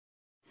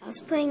was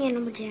playing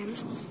Animal Jam.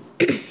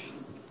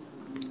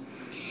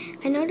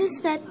 I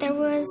noticed that there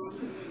was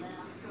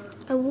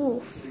a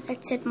wolf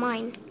that said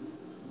mine.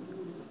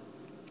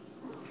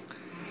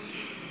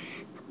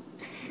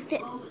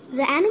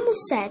 The animal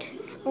said,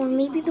 or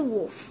maybe the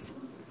wolf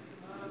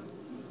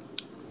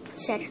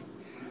said,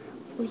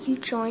 "Will you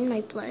join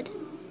my blood?"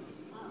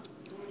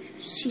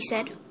 She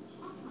said.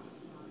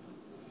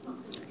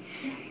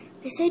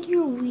 They said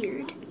you're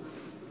weird.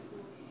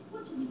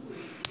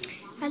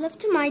 I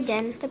left to my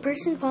den. The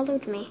person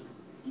followed me.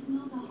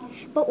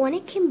 But when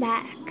it came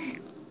back,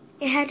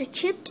 it had a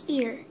chipped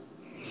ear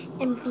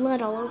and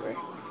blood all over.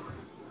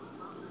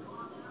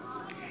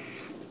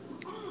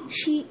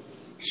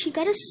 She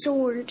got a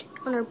sword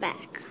on her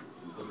back.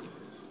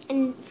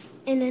 And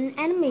in an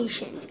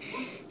animation,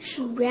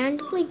 she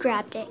randomly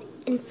grabbed it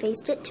and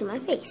faced it to my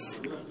face.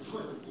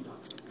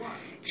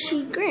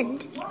 She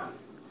grinned,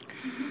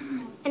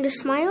 and her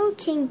smile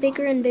came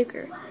bigger and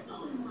bigger.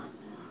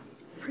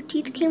 Her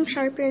teeth came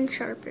sharper and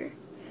sharper.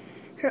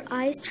 Her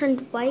eyes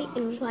turned white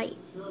and white.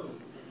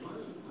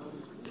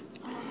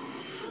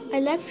 I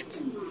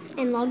left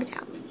and logged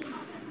out.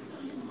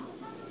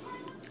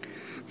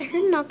 I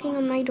heard knocking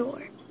on my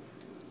door.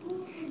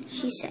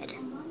 She said,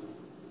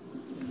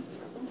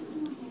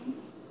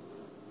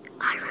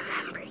 "I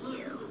remember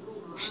you,"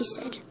 she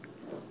said.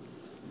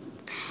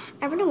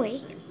 I ran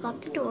away,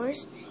 locked the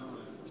doors,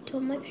 and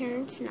told my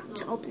parents not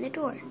to open the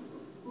door.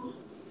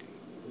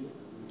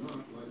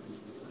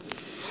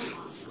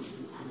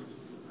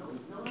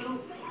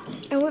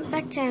 I went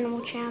back to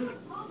Animal Jam.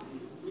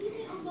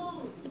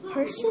 The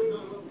person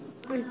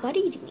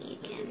unbuddied me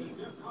again.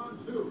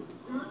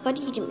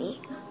 Buddied me.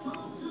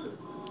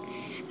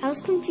 I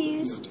was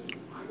confused.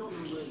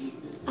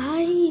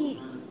 I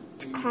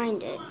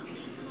declined it.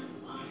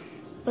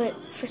 But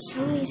for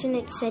some reason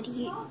it said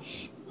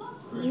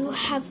you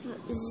have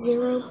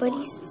 0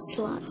 buddy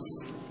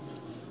slots.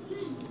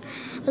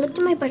 I looked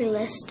at my buddy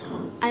list.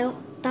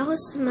 That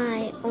was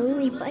my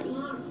only buddy.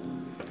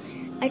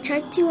 I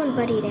tried to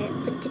unbuddy it,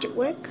 but did it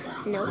work?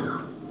 No.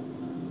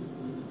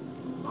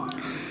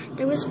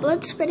 There was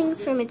blood spreading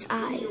from its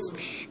eyes.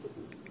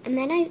 And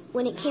then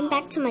when it came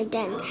back to my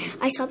den,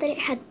 I saw that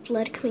it had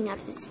blood coming out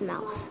of its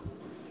mouth.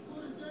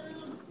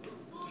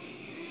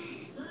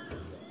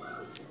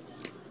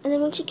 And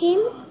then when she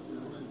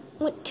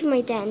went to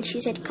my den, she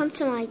said, "Come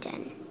to my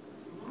den."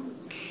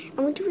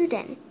 I went to her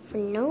den for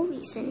no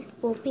reason.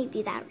 Well,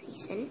 maybe that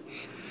reason.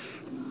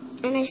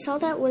 And I saw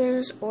that there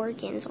was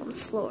organs on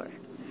the floor.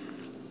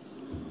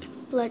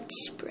 Blood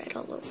spread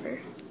all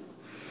over.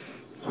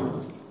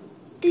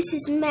 "This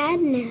is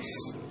madness,"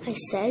 I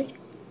said.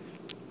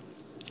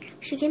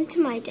 She came to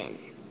my den.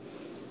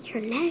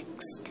 "You're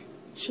next,"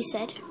 she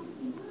said.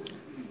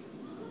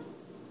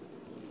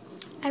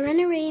 I ran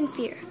away in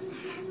fear.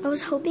 I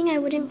was hoping I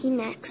wouldn't be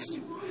next.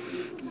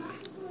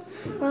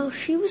 While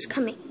she was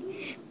coming,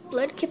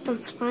 blood kept on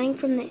flying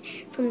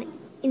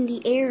in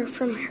the air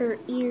from her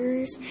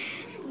ears,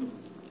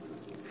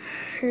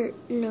 her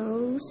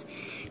nose,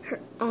 her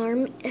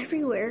arm,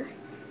 everywhere,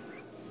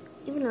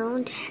 even her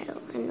own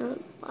tail and her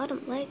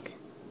bottom leg.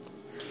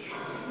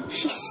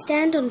 She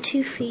stood on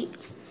 2 feet.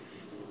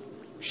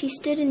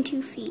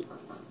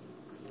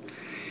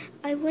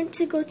 I went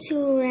to go to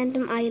a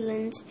random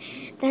island.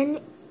 Then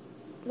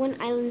one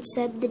island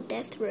said the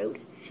death road.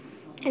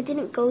 I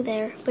didn't go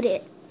there, but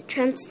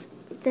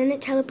then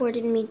it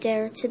teleported me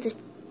there to the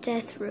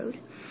death road.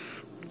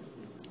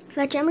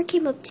 That jammer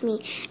came up to me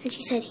and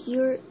she said,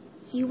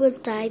 You will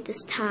die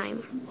this time,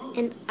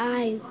 and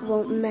I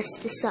won't mess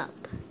this up,"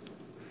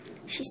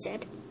 she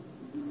said.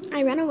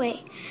 I ran away,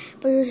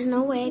 but there was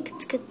no way I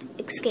could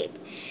escape.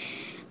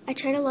 I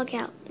tried to log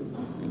out.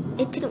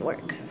 It didn't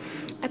work.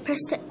 I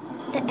pressed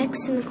the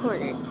X in the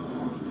corner.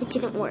 It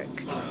didn't work.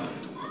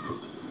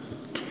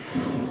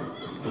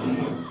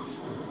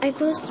 I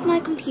closed my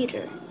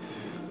computer,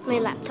 my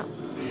laptop,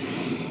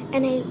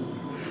 and I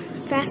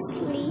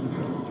fastly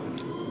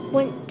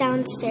went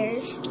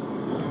downstairs.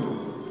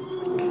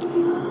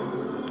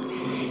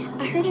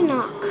 I heard a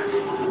knock.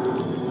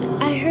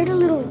 I heard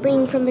a little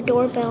ring from the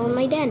doorbell in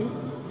my den.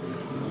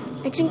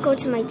 I didn't go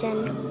to my den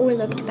or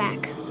looked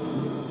back.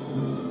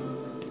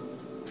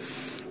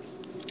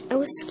 I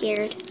was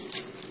scared.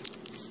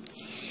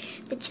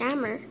 The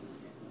jammer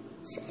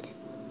said,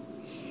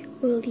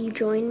 "Will you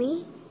join me?"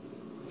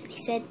 I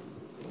said,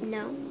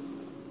 "No."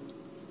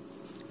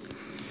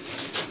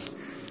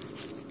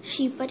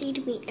 She buddied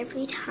me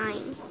every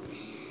time,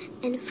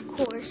 and of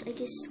course I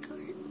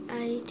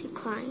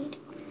declined,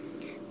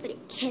 but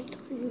it kept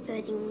on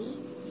budding me,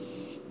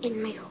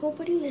 and my whole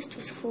buddy list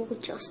was full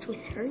just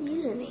with her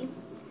username.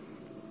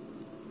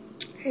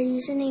 Her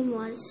username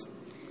was,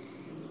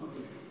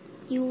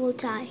 "You will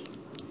die."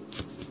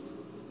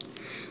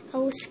 I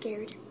was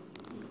scared.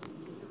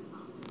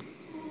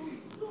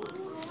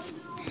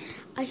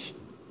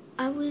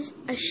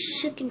 I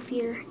shook in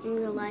fear in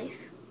real life.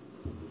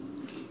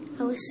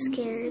 I was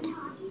scared.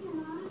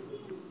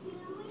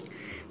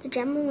 The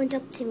jammer went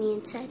up to me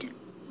and said,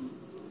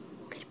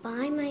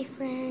 "Goodbye, my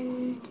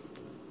friend."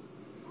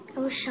 I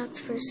was shocked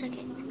for a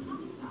second.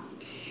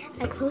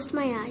 I closed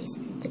my eyes.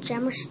 The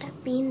jammer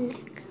stabbed me in the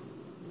neck.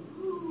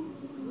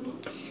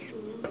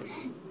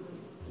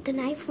 The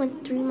knife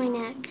went through my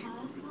neck.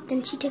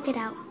 Then she took it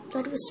out.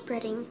 Blood was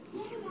spreading.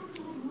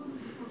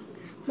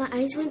 My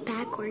eyes went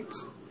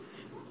backwards.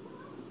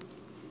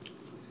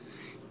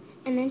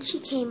 And then she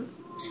came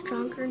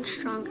stronger and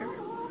stronger.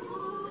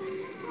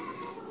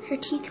 Her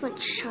teeth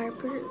went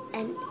sharper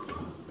than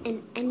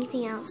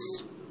anything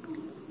else.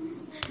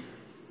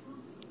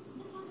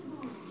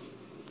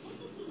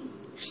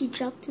 She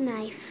dropped the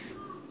knife,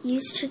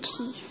 used her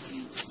teeth,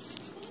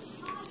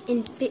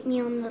 and bit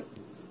me on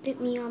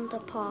the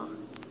paw.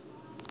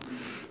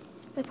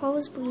 My paw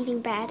was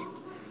bleeding bad.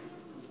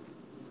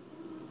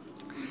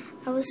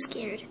 I was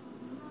scared.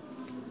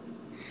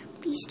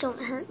 "Please don't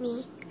hurt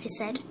me," I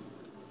said,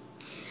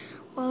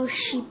 while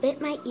she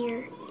bit my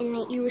ear and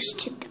my ear was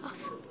chipped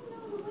off.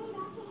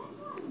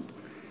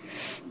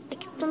 I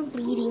kept on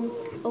bleeding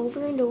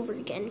over and over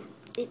again.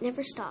 It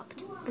never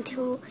stopped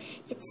until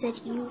it said,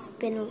 "You've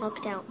been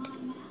locked out."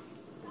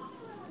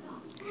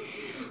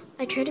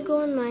 I tried to go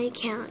on my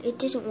account. It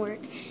didn't work.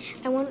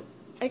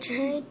 I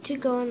tried to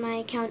go on my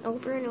account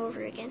over and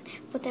over again,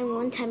 but then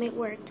one time it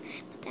worked.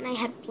 But then I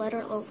had blood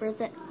all over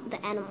the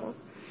animal.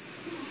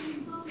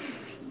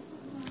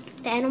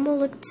 The animal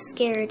looked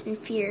scared in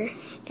fear,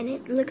 and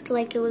it looked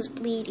like it was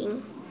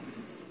bleeding,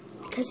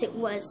 because it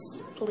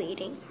was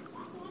bleeding.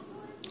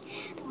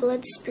 The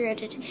blood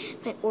spurted.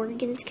 My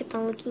organs kept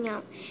on looking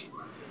out,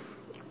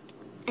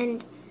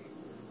 and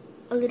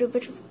a little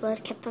bit of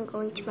blood kept on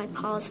going to my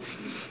paws.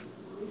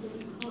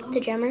 The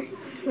drummer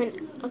went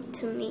up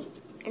to me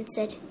and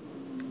said,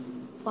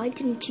 "Why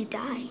didn't you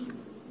die?"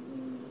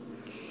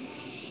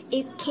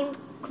 It came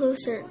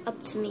closer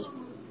up to me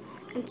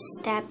and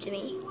stabbed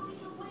me,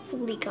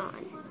 fully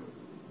gone.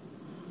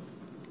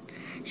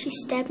 She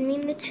stabbed me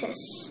in the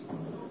chest,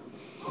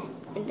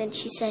 and then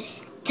she said,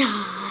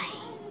 "Die."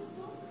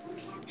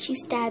 She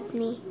stabbed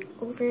me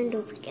over and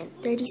over again,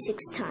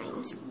 36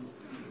 times.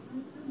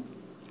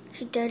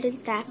 She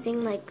started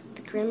laughing like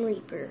the Grim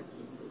Reaper,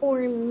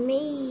 or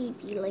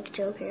maybe like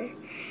Joker,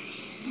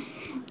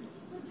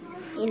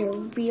 in a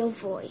real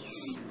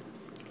voice.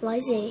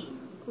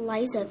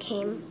 Liza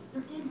came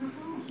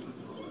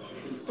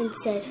and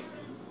said,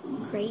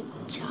 "Great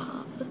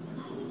job."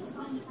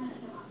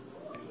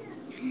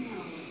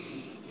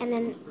 And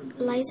then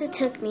Liza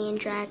took me and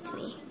dragged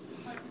me.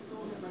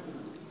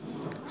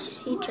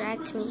 She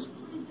dragged me.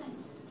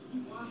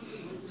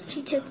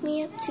 She took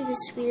me up to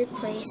this weird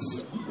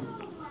place.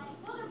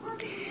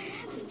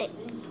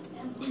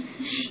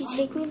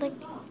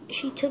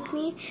 She took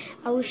me,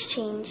 I was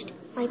changed.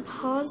 My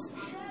paws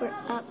were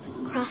up,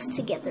 crossed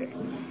together.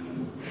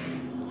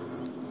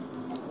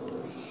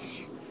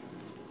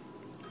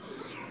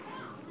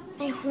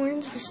 My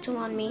horns were still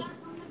on me.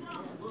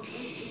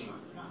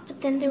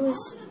 But then there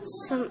was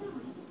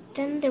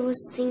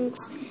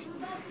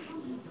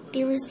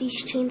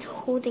these chains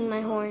holding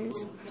my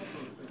horns.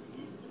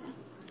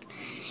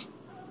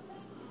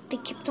 They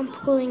kept on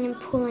pulling and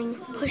pulling,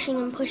 pushing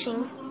and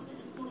pushing,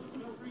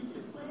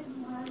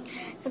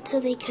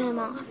 until they came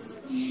off.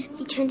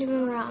 They turned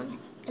them around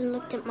and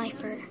looked at my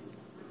fur.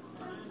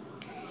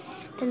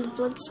 Then the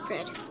blood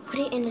spread. Put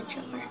it in a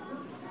jar.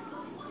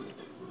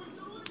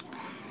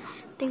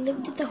 They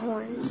looked at the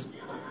horns.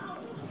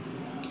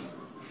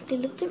 They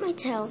looked at my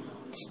tail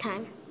this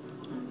time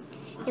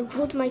and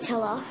pulled my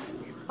tail off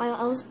while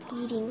I was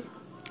bleeding,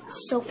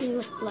 soaking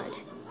with blood.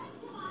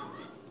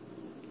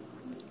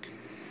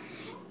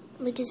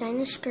 My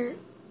designer skirt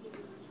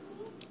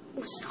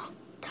was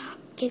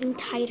getting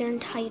tighter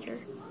and tighter.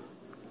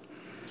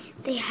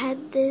 They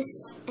had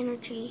this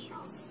energy.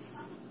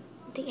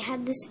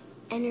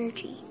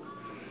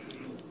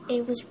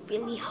 It was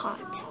really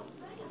hot.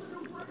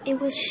 It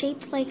was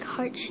shaped like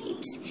heart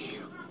shapes,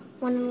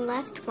 one on the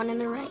left, one on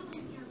the right.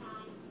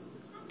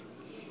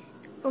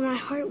 Where my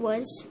heart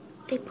was,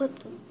 they put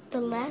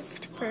the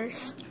left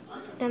first,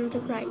 then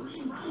the right.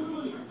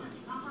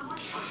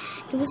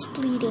 It was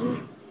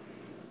bleeding.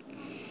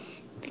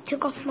 They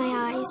took off my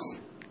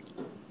eyes.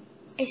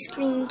 I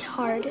screamed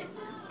hard.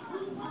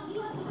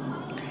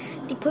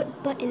 They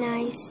put button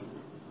eyes.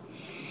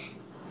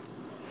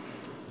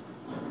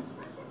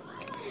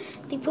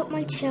 They put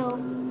my tail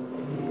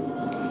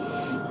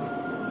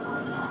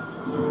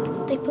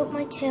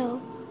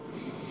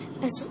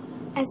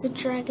as a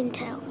dragon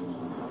tail.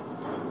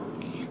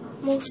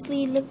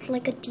 Mostly looked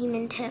like a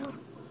demon tail.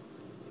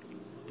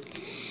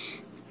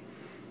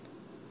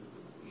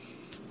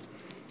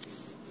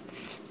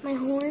 My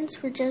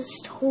horns were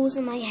just holes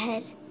in my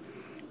head,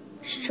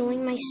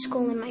 showing my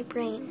skull and my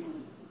brain.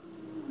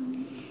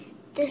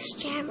 This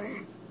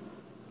jammer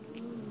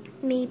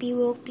maybe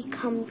will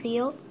become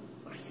real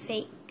or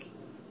fake.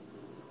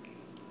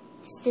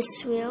 Is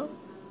this real?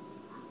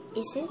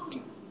 Is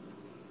it?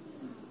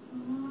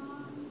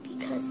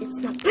 Because it's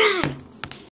not.